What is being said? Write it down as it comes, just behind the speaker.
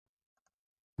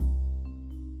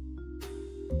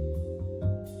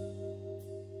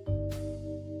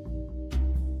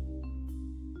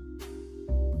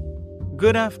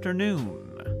Good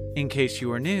afternoon. In case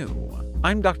you are new,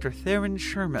 I'm Dr. Theron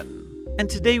Sherman, and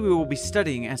today we will be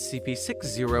studying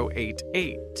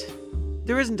SCP-6088.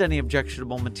 There isn't any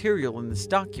objectionable material in this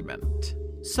document,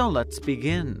 so let's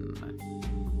begin.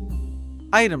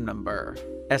 Item number,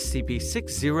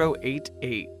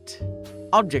 SCP-6088.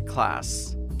 Object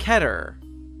Class, Keter.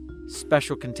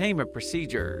 Special Containment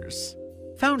Procedures.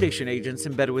 Foundation agents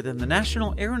embedded within the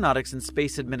National Aeronautics and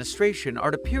Space Administration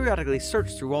are to periodically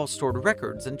search through all stored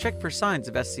records and check for signs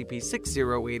of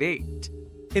SCP-6088.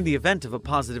 In the event of a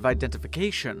positive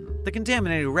identification, the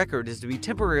contaminated record is to be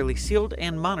temporarily sealed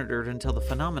and monitored until the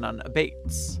phenomenon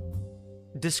abates.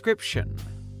 Description: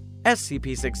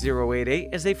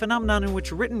 SCP-6088 is a phenomenon in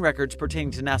which written records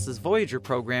pertaining to NASA's Voyager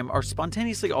program are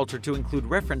spontaneously altered to include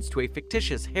reference to a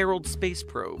fictitious Herald space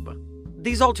probe.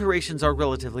 These alterations are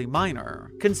relatively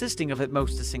minor, consisting of at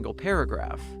most a single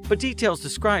paragraph, but details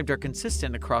described are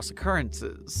consistent across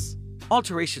occurrences.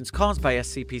 Alterations caused by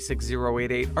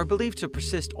SCP-6088 are believed to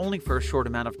persist only for a short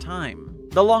amount of time,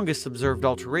 the longest observed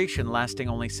alteration lasting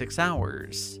only 6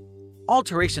 hours.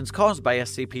 Alterations caused by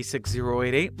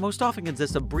SCP-6088 most often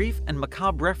consist of brief and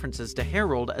macabre references to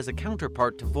Herald as a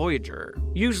counterpart to Voyager,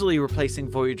 usually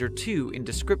replacing Voyager 2 in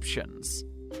descriptions.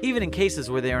 Even in cases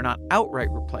where they are not outright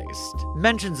replaced,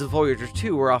 mentions of Voyager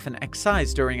 2 are often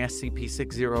excised during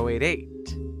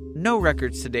SCP-6088. No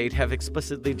records to date have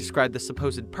explicitly described the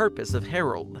supposed purpose of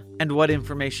Herald, and what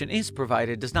information is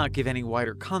provided does not give any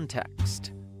wider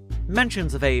context.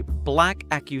 Mentions of a Black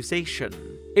Accusation,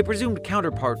 a presumed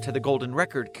counterpart to the Golden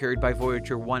Record carried by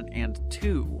Voyager 1 and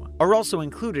 2, are also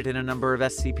included in a number of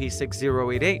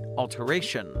SCP-6088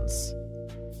 alterations.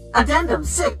 Addendum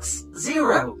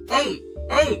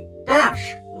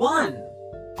 6088-1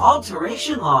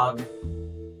 Alteration Log.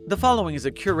 The following is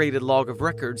a curated log of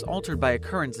records altered by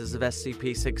occurrences of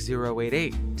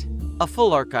SCP-6088. A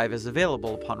full archive is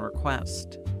available upon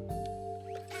request.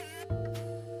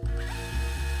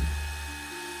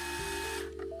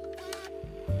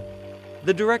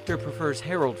 The director prefers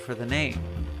Herald for the name.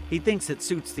 He thinks it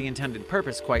suits the intended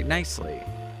purpose quite nicely,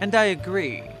 and I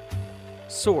agree.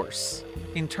 Source: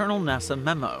 Internal NASA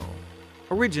Memo.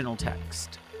 Original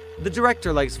text: the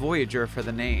director likes Voyager for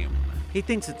the name. He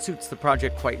thinks it suits the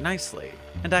project quite nicely,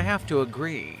 and I have to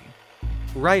agree.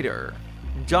 Writer: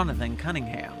 Jonathan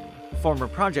Cunningham, former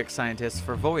project scientist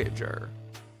for Voyager.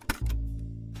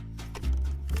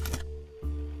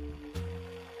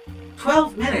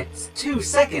 12 minutes, 2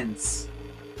 seconds.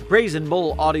 Brazen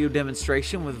Bull audio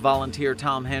demonstration with volunteer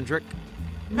Tom Hendrick.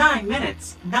 9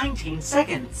 minutes, 19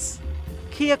 seconds.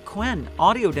 Kia Quen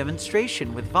audio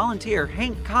demonstration with volunteer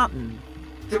Hank Cotton.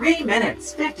 3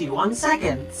 minutes, 51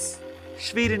 seconds.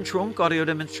 Schweden Trunk audio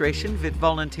demonstration with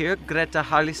volunteer Greta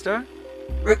Harlister.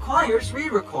 Requires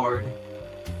re-record.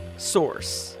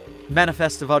 Source: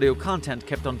 manifest of audio content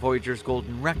kept on Voyager's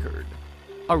Golden Record.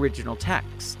 Original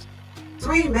text: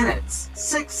 3 minutes,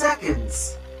 6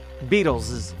 seconds.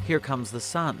 Beatles' Here Comes the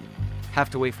Sun. Have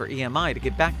to wait for EMI to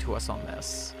get back to us on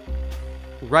this.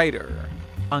 Writer: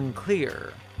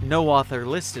 unclear. No author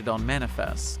listed on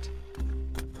manifest.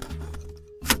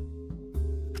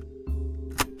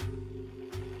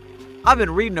 I've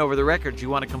been reading over the records you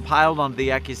want to compile onto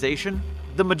the accusation.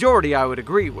 The majority I would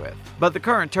agree with, but the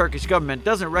current Turkish government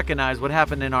doesn't recognize what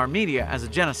happened in Armenia as a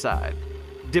genocide.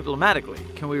 Diplomatically,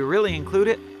 can we really include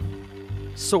it?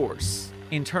 Source: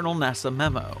 Internal NASA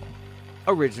Memo.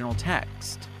 Original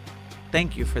text: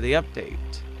 thank you for the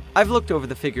update. I've looked over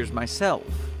the figures myself,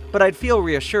 but I'd feel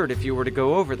reassured if you were to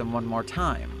go over them one more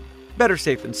time. Better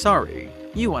safe than sorry,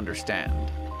 you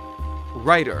understand.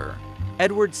 Writer: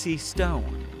 Edward C.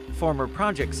 Stone, former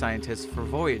project scientist for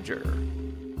Voyager.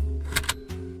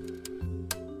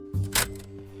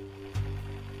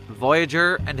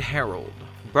 Voyager and Herald,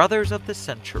 brothers of the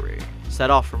century,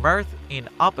 set off from Earth in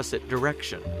opposite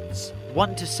directions.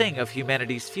 One to sing of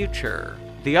humanity's future,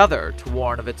 the other to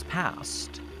warn of its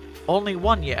past. Only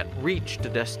one yet reached a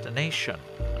destination.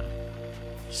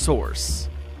 Source: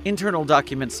 internal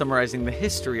documents summarizing the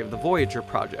history of the Voyager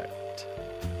project.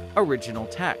 Original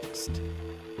text: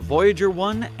 Voyager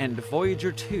 1 and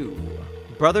Voyager 2,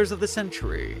 brothers of the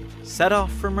century, set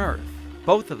off from Earth,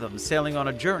 both of them sailing on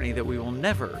a journey that we will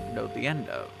never know the end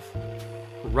of.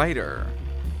 Writer: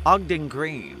 Ogden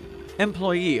Green,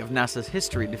 employee of NASA's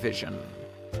History Division.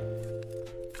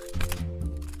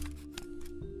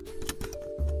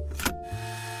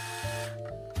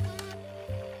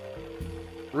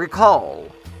 Recall: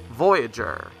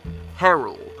 Voyager,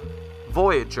 Herald,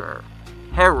 Voyager,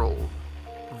 Herald,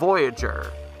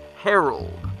 Voyager,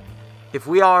 Herald. If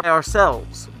we are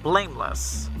ourselves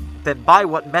blameless, then by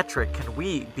what metric can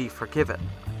we be forgiven?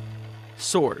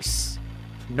 Source: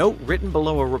 Note written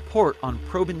below a report on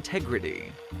probe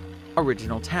integrity.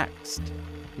 Original text.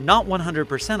 Not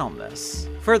 100% on this.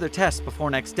 Further tests before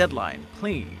next deadline,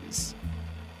 please.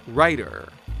 Writer: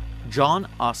 John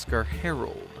Oscar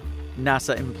Harold.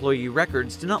 NASA employee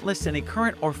records do not list any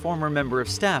current or former member of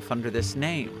staff under this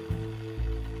name.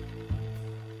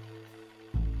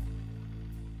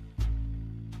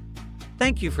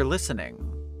 Thank you for listening.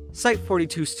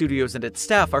 Site42 Studios and its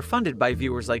staff are funded by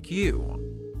viewers like you.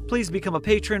 Please become a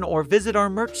patron or visit our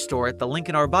merch store at the link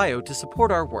in our bio to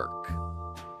support our work.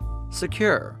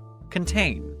 Secure,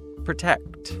 contain,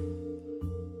 protect.